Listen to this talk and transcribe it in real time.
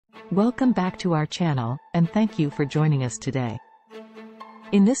Welcome back to our channel, and thank you for joining us today.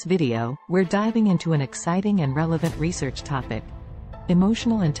 In this video, we're diving into an exciting and relevant research topic: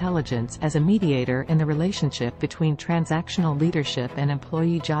 emotional intelligence as a mediator in the relationship between transactional leadership and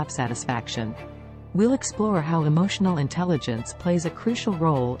employee job satisfaction. We'll explore how emotional intelligence plays a crucial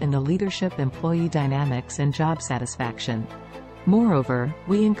role in the leadership-employee dynamics and job satisfaction. Moreover,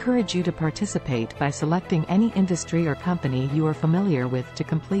 we encourage you to participate by selecting any industry or company you are familiar with to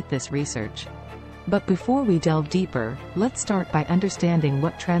complete this research. But before we delve deeper, let's start by understanding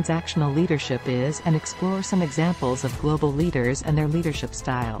what transactional leadership is and explore some examples of global leaders and their leadership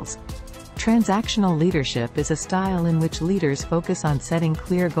styles. Transactional leadership is a style in which leaders focus on setting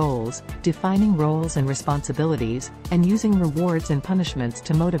clear goals, defining roles and responsibilities, and using rewards and punishments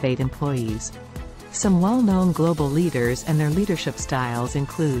to motivate employees. Some well-known global leaders and their leadership styles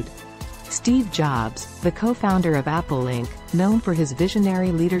include Steve Jobs, the co-founder of Apple Inc., known for his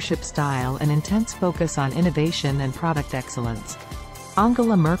visionary leadership style and intense focus on innovation and product excellence.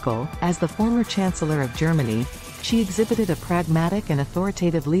 Angela Merkel, as the former Chancellor of Germany, she exhibited a pragmatic and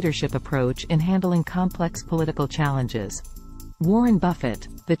authoritative leadership approach in handling complex political challenges. Warren Buffett,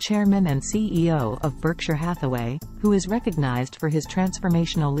 the chairman and CEO of Berkshire Hathaway, who is recognized for his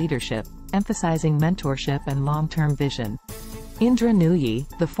transformational leadership, emphasizing mentorship and long-term vision. Indra Nooyi,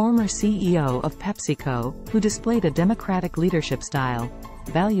 the former CEO of PepsiCo, who displayed a democratic leadership style,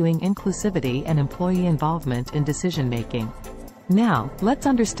 valuing inclusivity and employee involvement in decision-making. Now, let's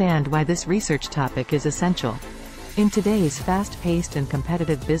understand why this research topic is essential. In today's fast-paced and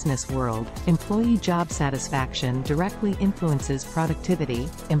competitive business world, employee job satisfaction directly influences productivity,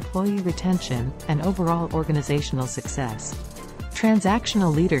 employee retention, and overall organizational success.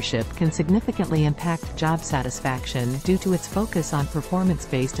 Transactional leadership can significantly impact job satisfaction due to its focus on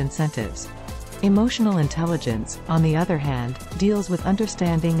performance-based incentives. Emotional intelligence, on the other hand, deals with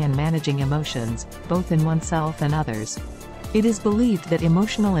understanding and managing emotions, both in oneself and others. It is believed that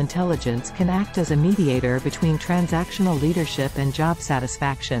emotional intelligence can act as a mediator between transactional leadership and job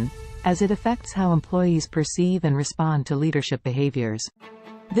satisfaction, as it affects how employees perceive and respond to leadership behaviors.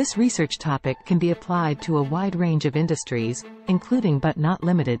 This research topic can be applied to a wide range of industries, including but not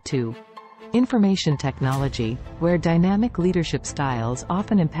limited to information technology, where dynamic leadership styles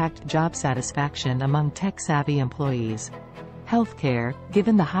often impact job satisfaction among tech-savvy employees. Healthcare,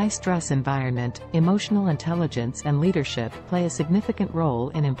 given the high-stress environment, emotional intelligence and leadership play a significant role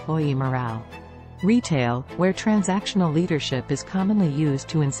in employee morale. Retail, where transactional leadership is commonly used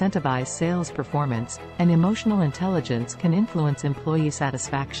to incentivize sales performance, and emotional intelligence can influence employee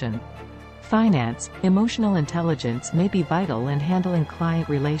satisfaction. Finance, emotional intelligence may be vital in handling client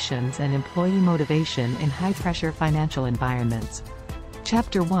relations and employee motivation in high-pressure financial environments.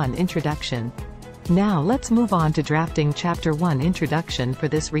 Chapter 1 Introduction. Now let's move on to drafting Chapter 1 Introduction for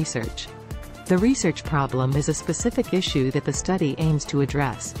this research. The research problem is a specific issue that the study aims to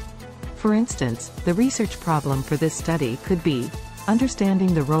address. For instance, the research problem for this study could be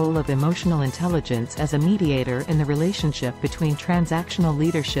understanding the role of emotional intelligence as a mediator in the relationship between transactional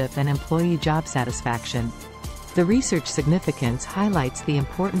leadership and employee job satisfaction. The research significance highlights the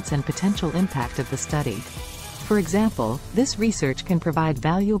importance and potential impact of the study. For example, this research can provide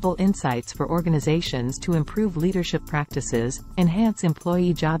valuable insights for organizations to improve leadership practices, enhance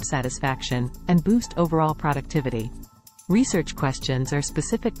employee job satisfaction, and boost overall productivity. Research questions are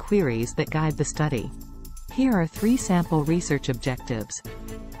specific queries that guide the study. Here are 3 sample research objectives.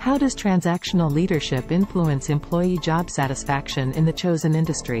 How does transactional leadership influence employee job satisfaction in the chosen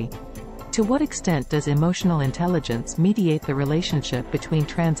industry? To what extent does emotional intelligence mediate the relationship between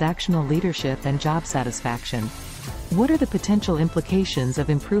transactional leadership and job satisfaction? What are the potential implications of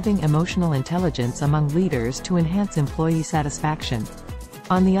improving emotional intelligence among leaders to enhance employee satisfaction?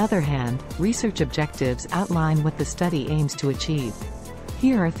 On the other hand, research objectives outline what the study aims to achieve.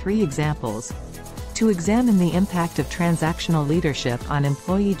 Here are 3 examples. To examine the impact of transactional leadership on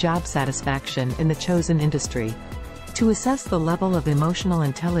employee job satisfaction in the chosen industry. To assess the level of emotional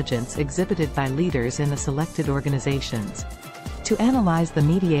intelligence exhibited by leaders in the selected organizations. To analyze the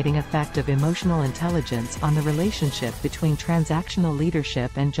mediating effect of emotional intelligence on the relationship between transactional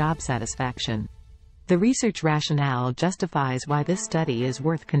leadership and job satisfaction. The research rationale justifies why this study is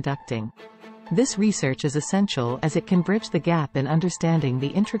worth conducting. This research is essential as it can bridge the gap in understanding the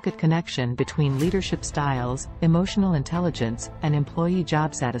intricate connection between leadership styles, emotional intelligence, and employee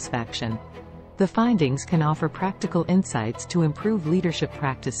job satisfaction. The findings can offer practical insights to improve leadership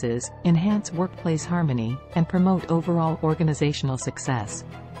practices, enhance workplace harmony, and promote overall organizational success.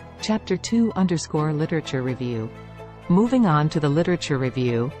 Chapter 2 _ Literature Review. Moving on to the literature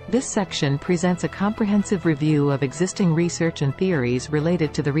review, this section presents a comprehensive review of existing research and theories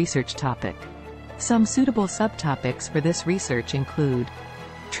related to the research topic. Some suitable subtopics for this research include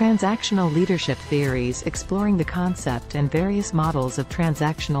transactional leadership theories exploring the concept and various models of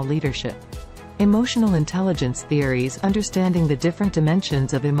transactional leadership. Emotional intelligence theories understanding the different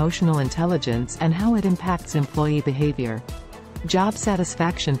dimensions of emotional intelligence and how it impacts employee behavior. Job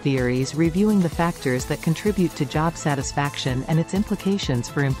satisfaction theories reviewing the factors that contribute to job satisfaction and its implications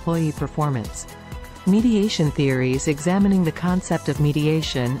for employee performance. Mediation theories examining the concept of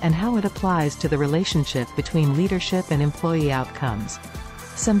mediation and how it applies to the relationship between leadership and employee outcomes.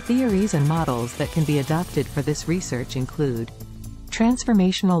 Some theories and models that can be adopted for this research include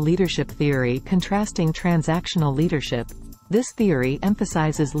transformational leadership theory contrasting transactional leadership. This theory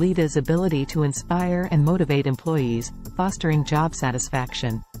emphasizes leaders' ability to inspire and motivate employees, fostering job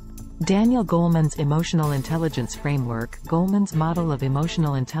satisfaction. Daniel Goleman's emotional intelligence framework. Goleman's model of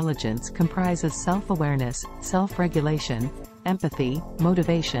emotional intelligence comprises self-awareness, self-regulation, empathy,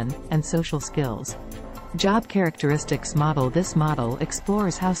 motivation, and social skills. Job characteristics model. This model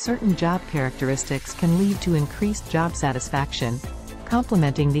explores how certain job characteristics can lead to increased job satisfaction,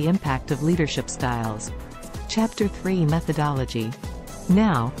 complementing the impact of leadership styles. Chapter 3 Methodology.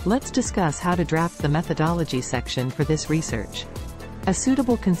 Now, let's discuss how to draft the methodology section for this research. A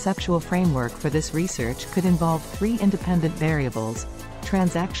suitable conceptual framework for this research could involve 3 independent variables: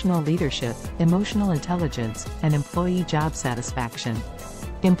 transactional leadership, emotional intelligence, and employee job satisfaction.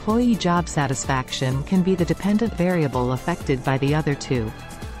 Employee job satisfaction can be the dependent variable affected by the other 2.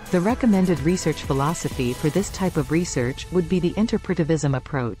 The recommended research philosophy for this type of research would be the interpretivism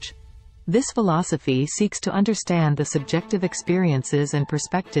approach. This philosophy seeks to understand the subjective experiences and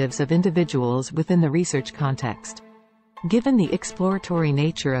perspectives of individuals within the research context. Given the exploratory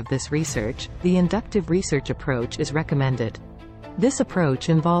nature of this research, the inductive research approach is recommended. This approach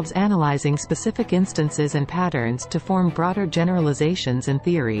involves analyzing specific instances and patterns to form broader generalizations and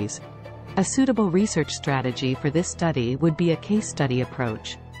theories. A suitable research strategy for this study would be a case study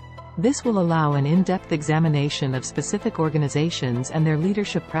approach. This will allow an in-depth examination of specific organizations and their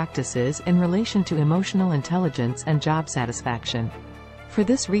leadership practices in relation to emotional intelligence and job satisfaction. For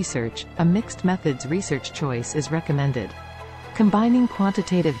this research, a mixed methods research choice is recommended. Combining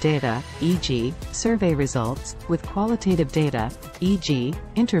quantitative data, e.g., survey results, with qualitative data, e.g.,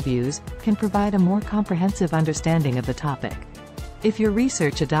 interviews, can provide a more comprehensive understanding of the topic. If your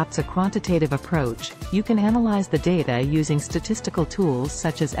research adopts a quantitative approach, you can analyze the data using statistical tools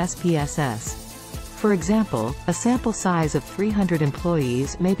such as SPSS. For example, a sample size of 300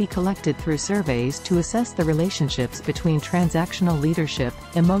 employees may be collected through surveys to assess the relationships between transactional leadership,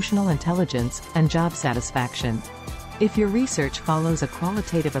 emotional intelligence, and job satisfaction. If your research follows a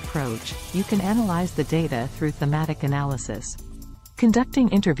qualitative approach, you can analyze the data through thematic analysis. Conducting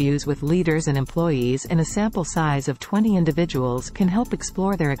interviews with leaders and employees in a sample size of 20 individuals can help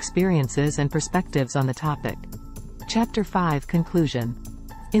explore their experiences and perspectives on the topic. Chapter 5 Conclusion.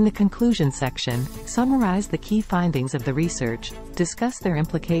 In the conclusion section, summarize the key findings of the research, discuss their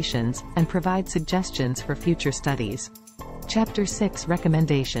implications, and provide suggestions for future studies. Chapter 6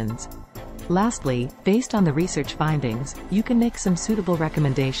 Recommendations. Lastly, based on the research findings, you can make some suitable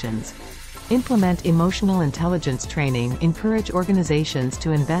recommendations. Implement emotional intelligence training. Encourage organizations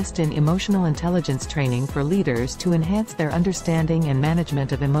to invest in emotional intelligence training for leaders to enhance their understanding and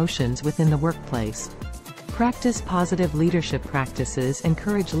management of emotions within the workplace. Practice positive leadership practices.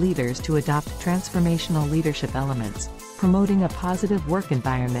 Encourage leaders to adopt transformational leadership elements, promoting a positive work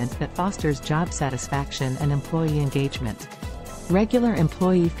environment that fosters job satisfaction and employee engagement. Regular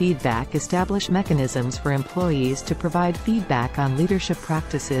employee feedback. Establish mechanisms for employees to provide feedback on leadership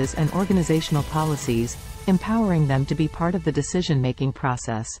practices and organizational policies, empowering them to be part of the decision-making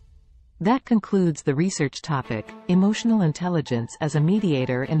process. That concludes the research topic, Emotional Intelligence as a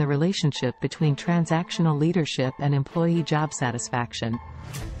Mediator in the Relationship between Transactional Leadership and Employee Job Satisfaction.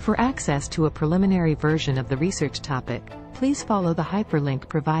 For access to a preliminary version of the research topic, please follow the hyperlink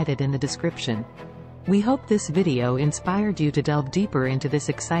provided in the description. We hope this video inspired you to delve deeper into this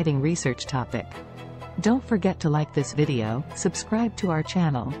exciting research topic. Don't forget to like this video, subscribe to our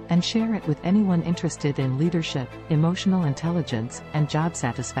channel, and share it with anyone interested in leadership, emotional intelligence, and job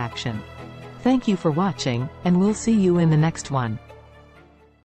satisfaction. Thank you for watching, and we'll see you in the next one.